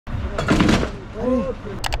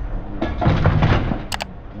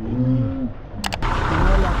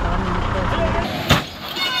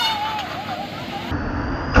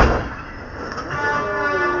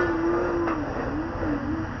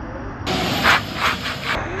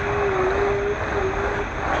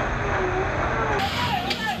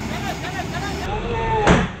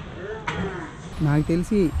నాకు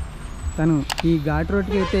తెలిసి తను ఈ ఘాట్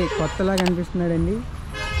రోడ్కి అయితే కొత్తలా కనిపిస్తున్నాడండి.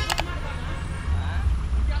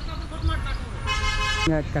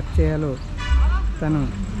 కట్ చేయాలో తను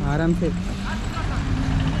ఆరాంసే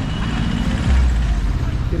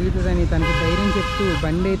తిరుగుతుందని తనకి ధైర్యం చెప్తూ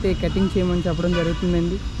బండి అయితే కటింగ్ చేయమని చెప్పడం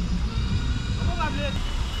జరుగుతుందండి.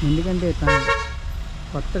 ఎందుకంటే తను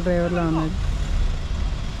కొత్త డ్రైవర్లా ఉన్నాడు.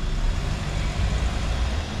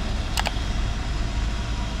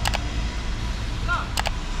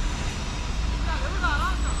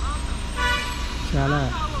 చాలా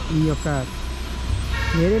ఈ యొక్క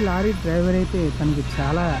వేరే లారీ డ్రైవర్ అయితే తనకి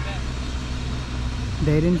చాలా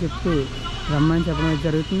ధైర్యం చెప్తూ రమ్మని చెప్పడం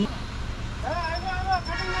జరుగుతుంది.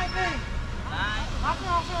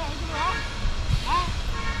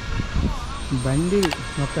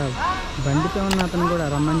 బండితో ఉన్న అతను కూడా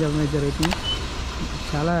రమ్మని చెప్పడం జరుగుతుంది.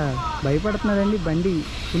 చాలా భయపడుతున్నాడండి. బండి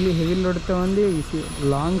ఫుల్ హెవీ లోడ్తో ఉంది.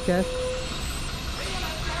 లాంగ్ చాస్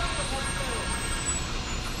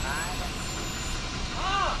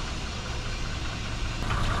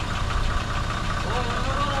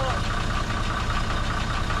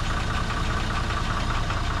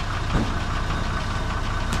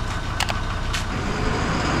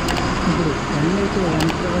ఇప్పుడు బండి అయితే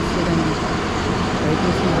వెనక్కి వచ్చేయడానికి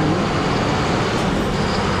ప్రయత్నిస్తున్నాను.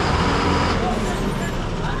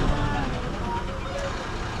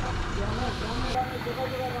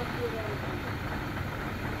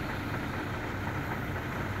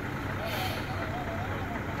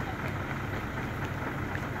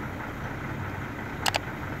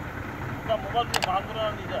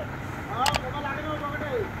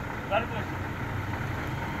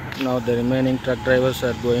 Now the remaining truck drivers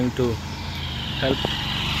are going to help.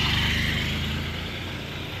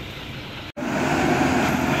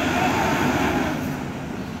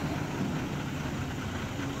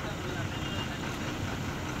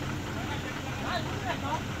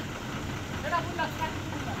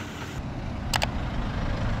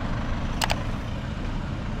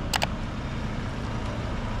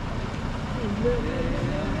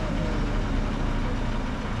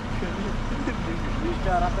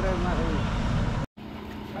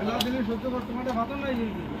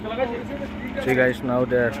 See guys, now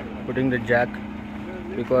they are putting the jack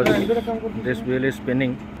because this wheel is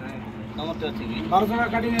spinning.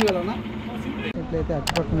 ఎట్లయితే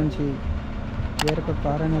అటుపక్క నుంచి వేరొక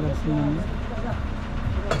కార్ అనేది వస్తుందండి.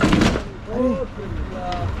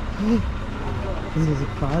 ఇది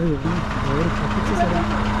కారు ఎవరు పట్టించేసారా?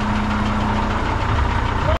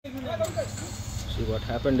 See what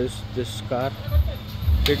happened is this car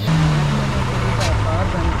hit. Car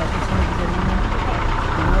దాన్ని పట్టించడానికి జరిగింది.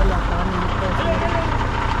 దీనివల్ల ఆ కార్ని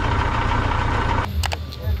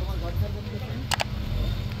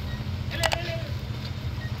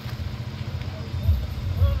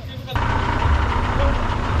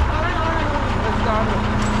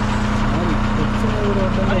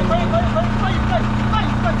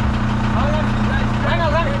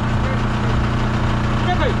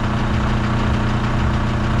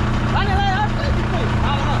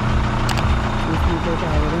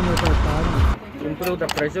improve the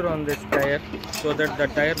pressure on this tire so that the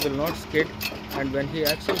tire will not skid, and when he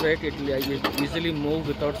accelerates it will easily move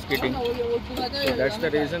without skidding. So that's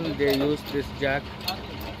the reason they use this jack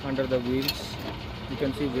under the wheels. You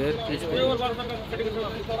can see where it is.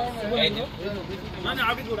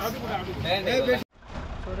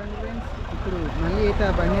 చూడండి friends, ఇప్పుడు మళ్ళీ అయితే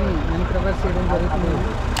ఆ బండిని వెనక్కి reverse చేయడం జరుగుతుంది.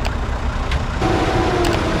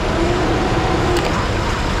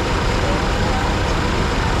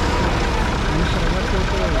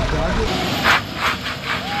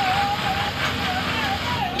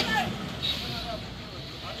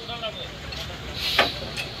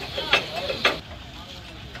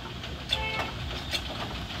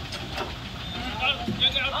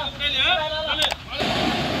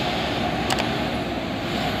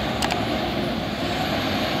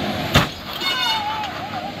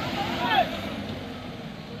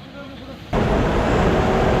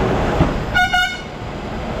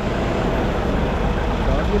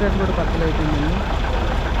 కూడా పక్కన అయిపోయింది.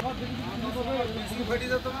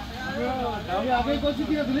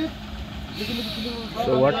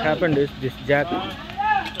 So what happened is this jack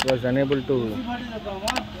was unable to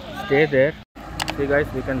stay there. See guys,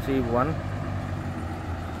 we can see one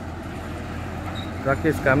truck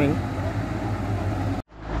is coming.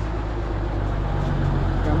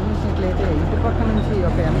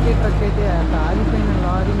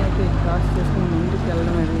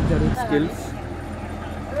 skills.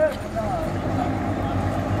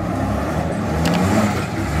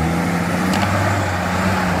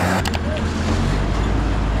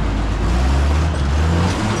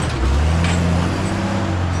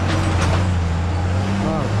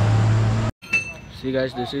 See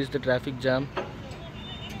guys, this is the traffic jam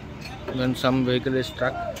when some vehicle is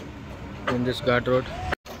stuck in this Ghat road.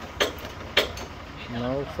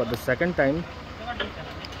 Now for the second time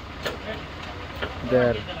they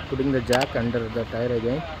are putting the jack under the tire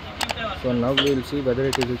again. So now we will see whether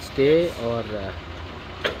it will stay or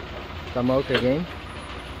come out again.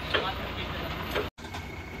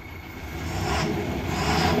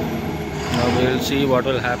 Now we will see what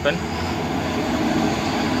will happen.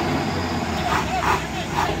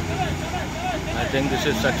 I think this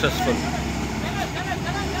is successful.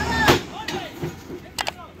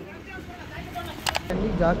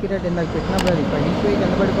 Jackie rod ఇందాక పెట్టినప్పుడు అది పగిలిపోయి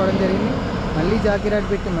కింద పడిపోవడం జరిగింది. మళ్ళీ Jackie rod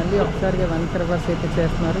పెట్టి మళ్ళీ ఒకసారిగా 1 రివర్స్ అయితే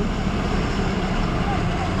చేస్తున్నారు.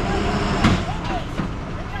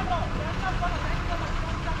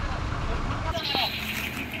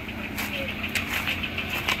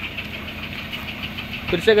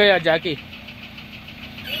 फिर से गया जाकी.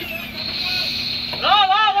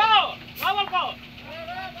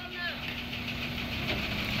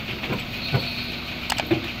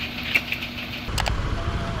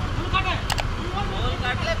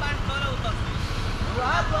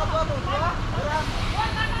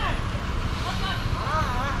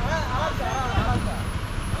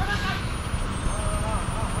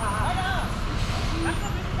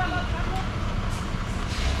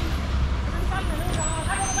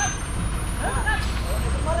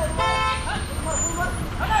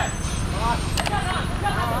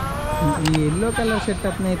 ఈ ఎల్లో కలర్ షర్ట్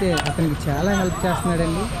అతను అయితే అతనికి చాలా హెల్ప్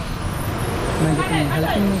చేస్తున్నాడండి. నాకు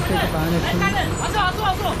హెల్పింగ్ నేచర్ అయితే బాగా నచ్చింది.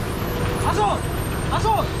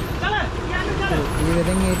 ఈ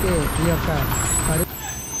విధంగా అయితే ఈ యొక్క